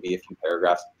sentence. It could be a few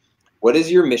paragraphs. What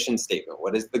is your mission statement?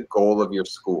 What is the goal of your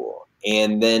school?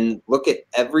 And then look at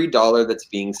every dollar that's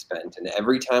being spent. And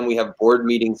every time we have board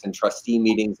meetings and trustee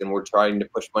meetings and we're trying to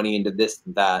push money into this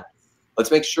and that,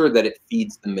 let's make sure that it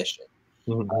feeds the mission.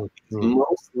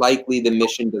 Most likely the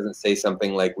mission doesn't say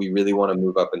something like, we really want to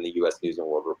move up in the U.S. News and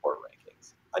World Report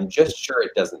rankings. I'm just sure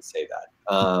it doesn't say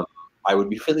that. I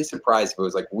would be really surprised if it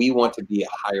was like, we want to be a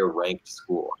higher ranked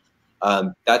school.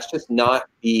 That's just not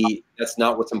that's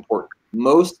not what's important.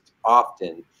 Most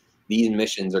often these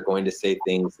missions are going to say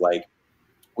things like,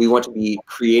 we want to be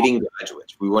creating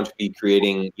graduates. We want to be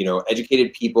creating,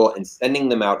 educated people and sending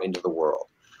them out into the world.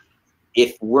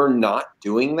 If we're not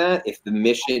doing that, if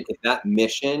that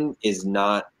mission is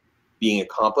not being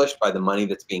accomplished by the money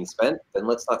that's being spent, then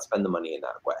let's not spend the money in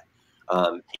that way.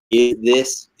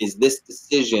 Is this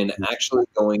decision actually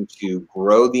going to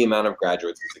grow the amount of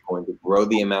graduates? Is it going to grow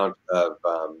the amount of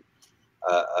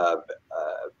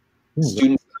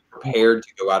students prepared to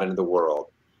go out into the world?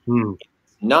 If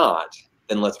it's not,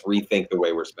 then let's rethink the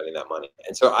way we're spending that money.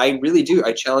 And so I really do.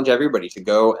 I challenge everybody to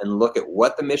go and look at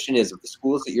what the mission is of the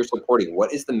schools that you're supporting.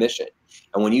 What is the mission?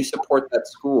 And when you support that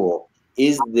school,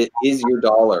 is your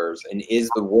dollars and is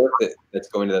the work that's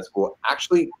going to that school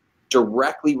actually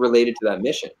directly related to that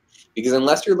mission? Because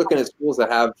unless you're looking at schools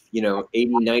that have, 80,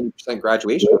 90%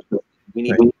 graduation, we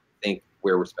need to think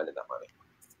where we're spending that money.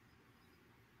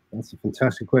 That's a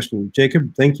fantastic question.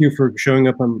 Jacob, thank you for showing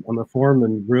up on the forum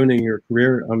and ruining your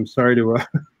career. I'm sorry to,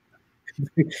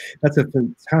 that's a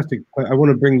fantastic, I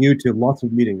want to bring you to lots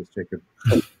of meetings, Jacob.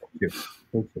 Thank you.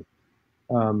 Thank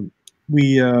you.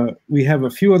 We have a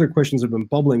few other questions that have been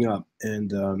bubbling up,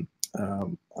 and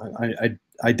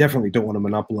I definitely don't want to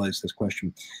monopolize this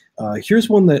question. Here's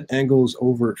one that angles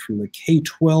over from the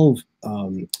K-12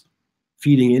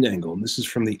 feeding in angle, and this is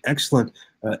from the excellent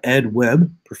Ed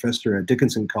Webb, professor at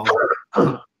Dickinson College.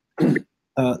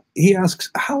 He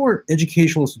asks, how are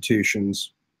educational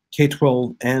institutions,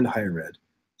 K-12 and higher ed,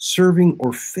 serving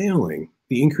or failing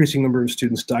the increasing number of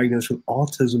students diagnosed with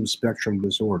autism spectrum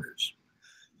disorders?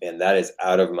 And that is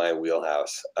out of my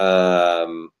wheelhouse.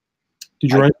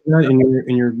 Did you write that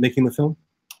in your making the film?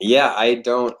 Yeah, I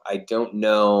don't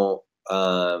know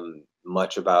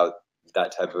much about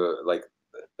that type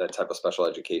of special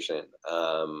education.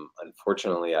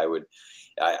 Unfortunately,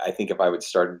 I think if I would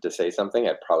start to say something,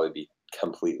 I'd probably be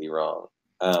completely wrong.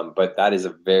 But that is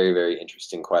a very, very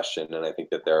interesting question, and I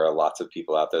think that there are lots of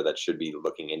people out there that should be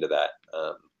looking into that.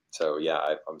 So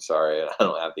yeah, I'm sorry, I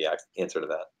don't have the answer to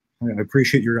that. I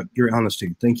appreciate your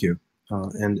honesty. Thank you.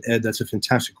 And Ed, that's a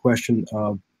fantastic question.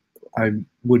 I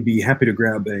would be happy to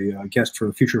grab a guest for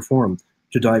a future forum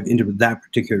to dive into that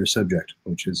particular subject,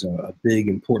 which is a big,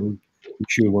 important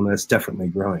issue, one that's definitely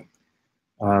growing.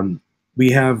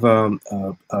 We have a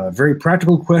very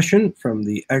practical question from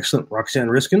the excellent Roxanne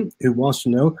Riskin, who wants to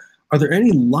know, are there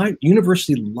any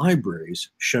university libraries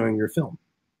showing your film?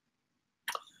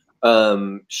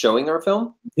 Showing our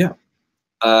film? Yeah.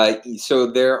 So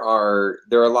there are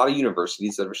a lot of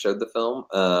universities that have showed the film.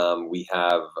 We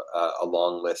have a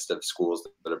long list of schools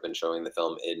that have been showing the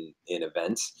film in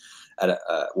events, at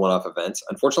one-off events.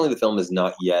 Unfortunately, the film is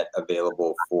not yet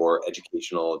available for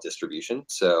educational distribution.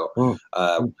 So once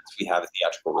we have a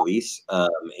theatrical release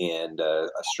and a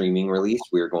streaming release,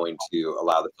 we're going to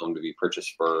allow the film to be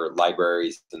purchased for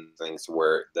libraries and things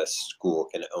where the school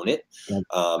can own it.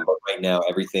 But right now,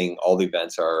 all the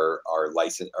events are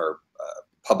licensed,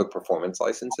 public performance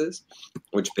licenses,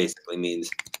 which basically means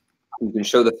you can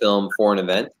show the film for an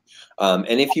event.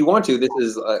 And if you want to, this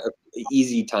is an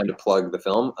easy time to plug the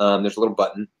film. There's a little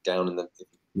button down in the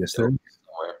somewhere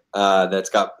that's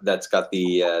got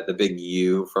the big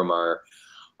U from our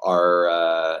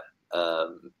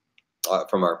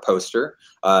poster.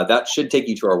 That should take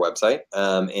you to our website.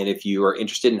 And if you are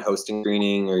interested in hosting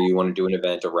screening or you want to do an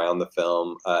event around the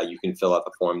film, you can fill out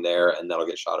the form there, and that'll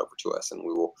get shot over to us, and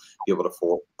we will be able to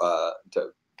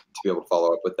be able to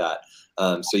follow up with that.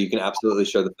 So you can absolutely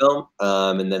show the film.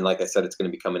 And then, like I said, it's going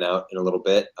to be coming out in a little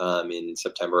bit in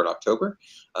September and October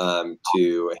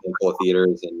to a handful of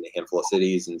theaters and a handful of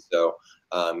cities. And so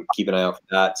keep an eye out for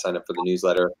that, sign up for the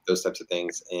newsletter, those types of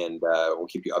things, and we'll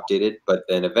keep you updated. But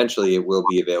then eventually it will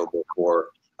be available for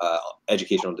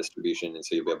educational distribution, and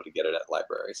so you'll be able to get it at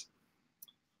libraries.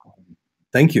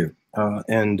 Thank you.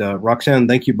 And Roxanne,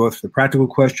 thank you both for the practical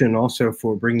question and also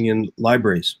for bringing in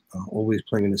libraries, always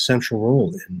playing an essential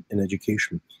role in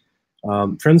education.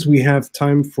 Friends, we have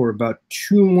time for about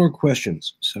 2 more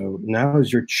questions. So now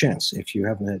is your chance, if you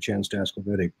haven't had a chance to ask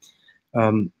already.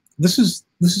 This is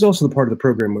also the part of the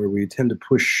program where we tend to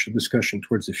push discussion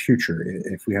towards the future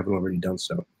if we haven't already done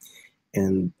so.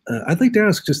 And I'd like to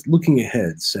ask, just looking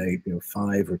ahead, say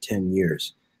 5 or 10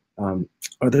 years,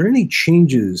 are there any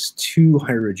changes to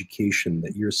higher education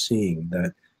that you're seeing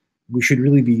that we should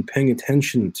really be paying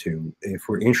attention to if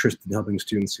we're interested in helping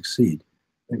students succeed?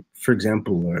 For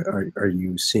example, are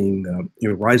you seeing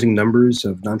rising numbers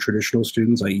of non-traditional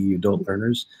students, i.e. adult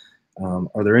learners?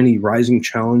 Are there any rising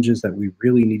challenges that we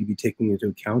really need to be taking into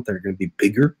account that are going to be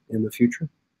bigger in the future?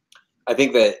 I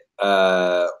think that,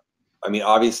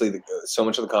 obviously, so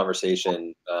much of the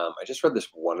conversation, I just read this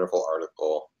wonderful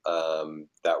article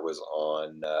that was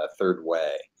on Third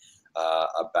Way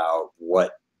about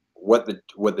what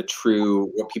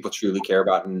people truly care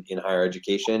about in higher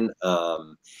education.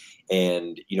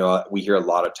 And, we hear a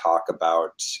lot of talk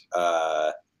about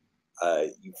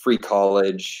free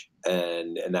college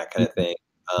and that kind of thing.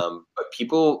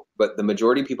 But the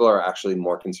majority of people are actually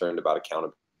more concerned about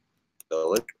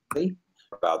accountability,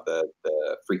 about the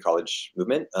free college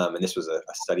movement. And this was a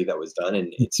study that was done,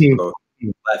 and it's both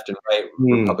left and right,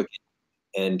 Republican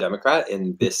and Democrat.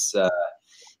 And this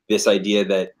this idea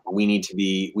that we need to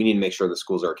make sure the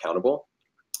schools are accountable.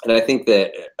 And I think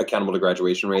that accountable to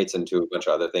graduation rates and to a bunch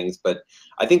of other things, but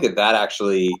I think that that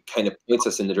actually kind of points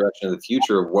us in the direction of the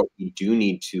future of what we do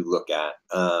need to look at.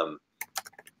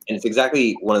 And it's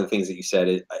exactly one of the things that you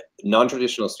said.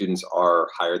 Non-traditional students are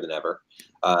higher than ever.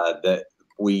 That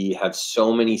we have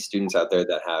so many students out there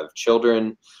that have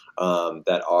children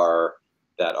that are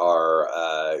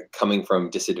coming from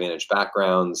disadvantaged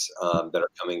backgrounds, that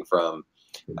are coming from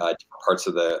different parts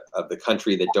of the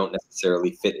country that don't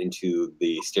necessarily fit into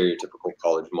the stereotypical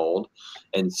college mold.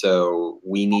 And so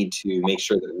we need to make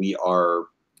sure that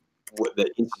the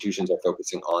institutions are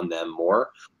focusing on them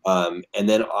more. And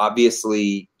then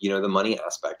obviously, the money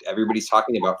aspect. Everybody's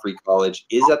talking about free college.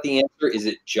 Is that the answer? Is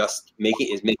it just making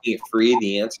it free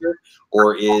the answer?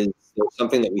 Or is there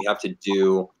something that we have to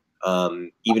do,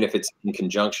 even if it's in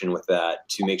conjunction with that,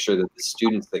 to make sure that the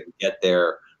students that get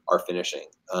there are finishing?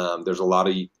 There's a lot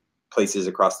of places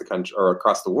across the country or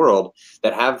across the world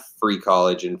that have free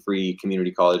college and free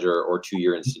community college or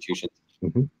two-year institutions.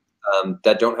 Mm-hmm.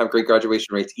 That don't have great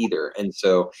graduation rates either. And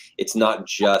so it's not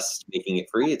just making it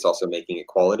free, it's also making it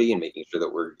quality and making sure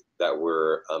that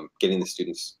we're getting the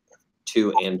students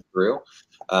to and through.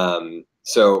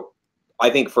 So I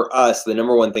think for us, the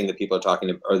number one thing that people are talking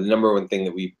about, or the number one thing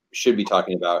that we should be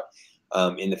talking about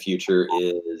in the future,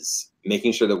 is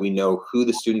making sure that we know who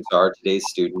the students are, today's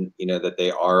student, that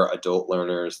they are adult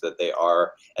learners, that they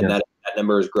are, and that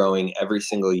number is growing every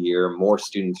single year. More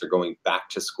students are going back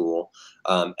to school.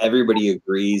 Everybody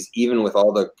agrees, even with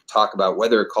all the talk about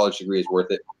whether a college degree is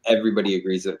worth it, everybody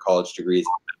agrees that a college degree is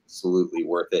absolutely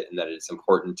worth it and that it's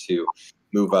important to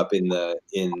move up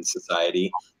in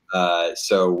society.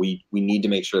 So we need to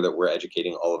make sure that we're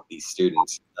educating all of these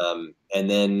students, and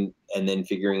then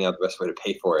figuring out the best way to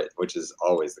pay for it, which is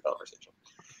always the conversation.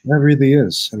 That really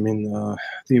is. I mean,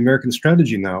 the American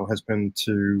strategy now has been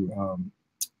to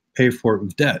pay for it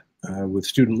with debt, with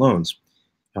student loans.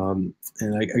 And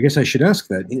I guess I should ask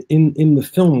that. In the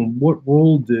film, what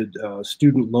role did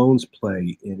student loans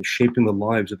play in shaping the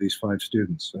lives of these 5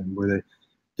 students? And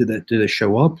did they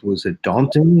show up? Was it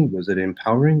daunting? Was it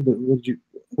empowering?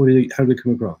 How did it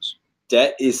come across?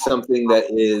 Debt is something that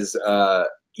is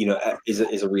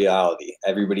a reality.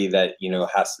 Everybody that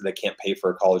that can't pay for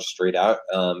a college straight out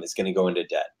is going to go into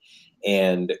debt.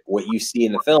 And what you see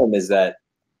in the film is that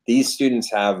these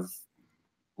students have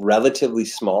relatively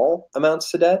small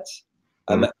amounts of debt,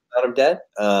 amount of debt.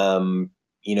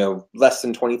 Less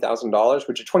than $20,000,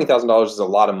 which $20,000 is a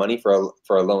lot of money for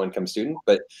a low income student,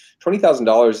 but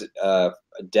 $20,000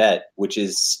 debt, which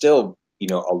is still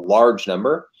a large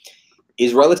number,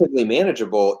 is relatively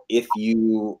manageable if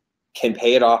you can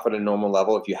pay it off at a normal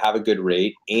level, if you have a good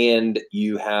rate and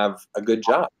you have a good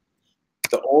job.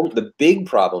 The big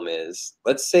problem is,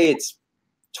 let's say it's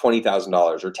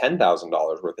 $20,000 or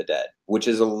 $10,000 worth of debt, which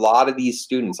is a lot of these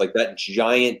students, like that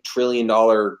giant $1 trillion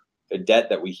debt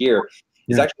that we hear,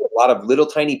 is actually a lot of little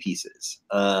tiny pieces.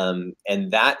 And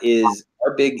that is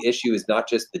our big issue, is not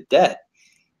just the debt,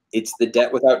 it's the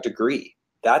debt without degree.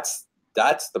 That's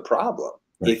the problem.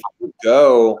 Right. If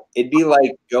you it'd be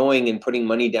like going and putting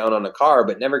money down on a car,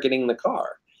 but never getting the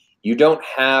car. You don't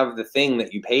have the thing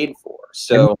that you paid for.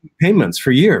 So payments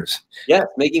for years. Yeah,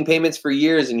 making payments for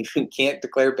years, and you can't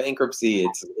declare bankruptcy.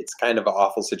 It's kind of an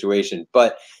awful situation.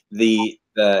 But the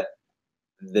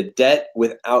debt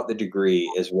without the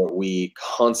degree is what we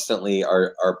constantly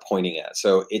are pointing at.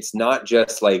 So it's not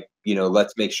just like,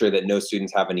 let's make sure that no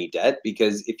students have any debt,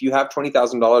 because if you have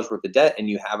 $20,000 worth of debt and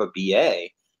you have a BA,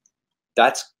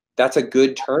 that's a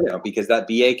good turnout, because that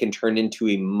BA can turn into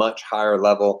a much higher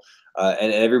level.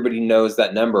 And everybody knows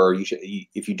that number, or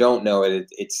if you don't know it,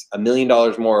 it's $1 million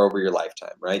more over your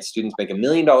lifetime, right? Students make $1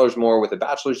 million more with a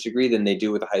bachelor's degree than they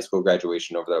do with a high school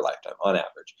graduation over their lifetime on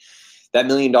average. That $1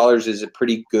 million is a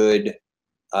pretty good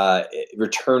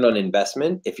return on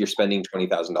investment if you're spending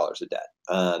 $20,000 of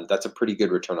debt. That's a pretty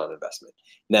good return on investment.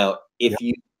 Now, if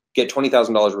you get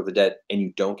 $20,000 worth of debt and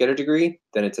you don't get a degree,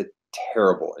 then it's a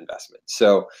terrible investment.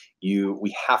 So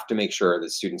we have to make sure that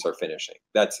students are finishing.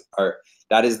 That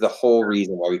is the whole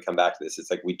reason why we come back to this. It's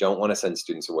like, we don't want to send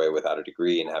students away without a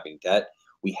degree and having debt.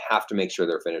 We have to make sure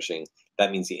they're finishing.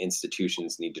 That means the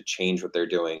institutions need to change what they're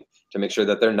doing to make sure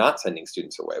that they're not sending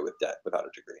students away with debt without a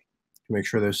degree. To make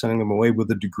sure they're sending them away with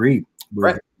a degree,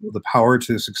 with the power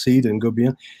to succeed and go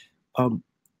beyond.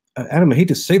 Adam, I hate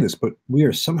to say this, but we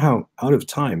are somehow out of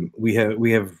time. We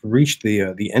have reached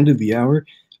the end of the hour,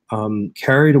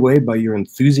 carried away by your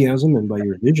enthusiasm and by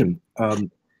your vision.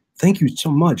 Thank you so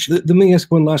much. Let me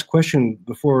ask one last question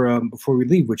before we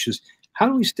leave, which is, how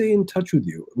do we stay in touch with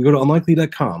you? We go to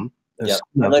unlikely.com. Yeah,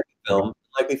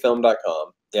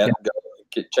 unlikelyfilm.com. Yeah,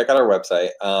 check out our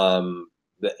website.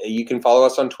 You can follow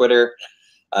us on Twitter.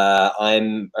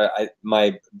 The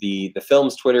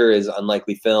film's Twitter is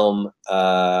Unlikely Film,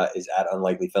 is at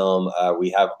Unlikely Film. We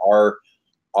have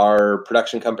our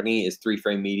production company is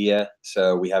 3Frame Media,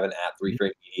 so we have an at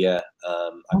 3Frame Media.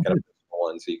 I've got a personal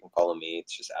one, so you can follow me.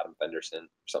 It's just Adam Fenderson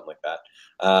or something like that.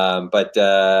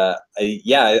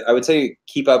 Yeah, I would say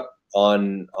keep up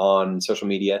on social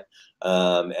media,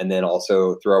 and then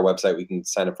also through our website, we can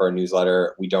sign up for our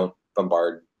newsletter. We don't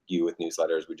bombard you with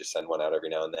newsletters. We just send one out every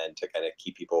now and then to kind of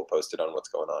keep people posted on what's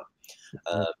going on.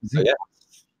 So yeah.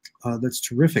 That's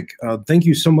terrific. Thank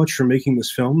you so much for making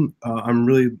this film. I'm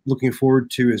really looking forward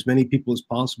to as many people as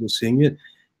possible seeing it.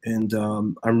 And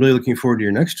I'm really looking forward to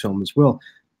your next film as well.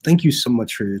 Thank you so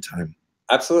much for your time.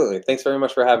 Absolutely. Thanks very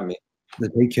much for having me.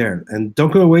 Take care. And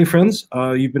don't go away, friends.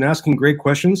 You've been asking great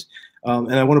questions.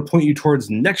 And I want to point you towards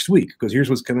next week, because here's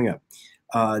what's coming up.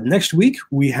 Next week,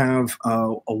 we have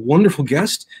a wonderful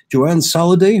guest, Joanne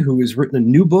Soliday, who has written a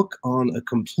new book on a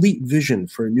complete vision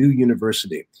for a new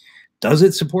university. Does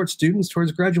it support students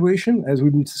towards graduation, as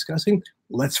we've been discussing?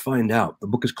 Let's find out. The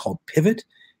book is called Pivot,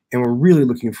 and we're really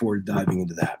looking forward to diving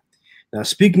into that. Now,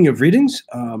 speaking of readings,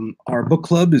 our book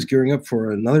club is gearing up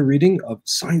for another reading of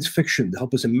science fiction to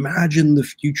help us imagine the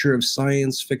future of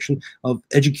science fiction, of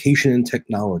education and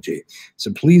technology.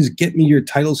 So please get me your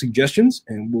title suggestions,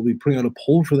 and we'll be putting out a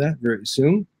poll for that very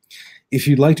soon. If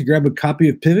you'd like to grab a copy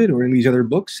of Pivot or any of these other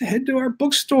books, head to our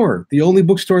bookstore, the only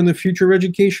bookstore in the future of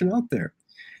education out there.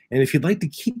 And if you'd like to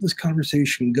keep this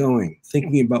conversation going,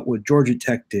 thinking about what Georgia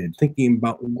Tech did, thinking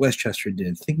about what Westchester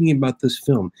did, thinking about this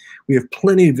film, we have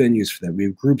plenty of venues for that. We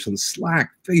have groups on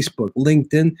Slack, Facebook,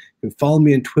 LinkedIn. You can follow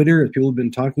me on Twitter, as people have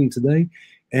been talking today.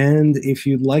 And if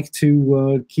you'd like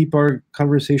to keep our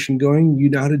conversation going, you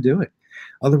know how to do it.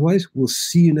 Otherwise, we'll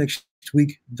see you next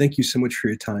week. Thank you so much for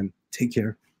your time. Take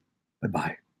care.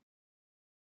 Bye-bye.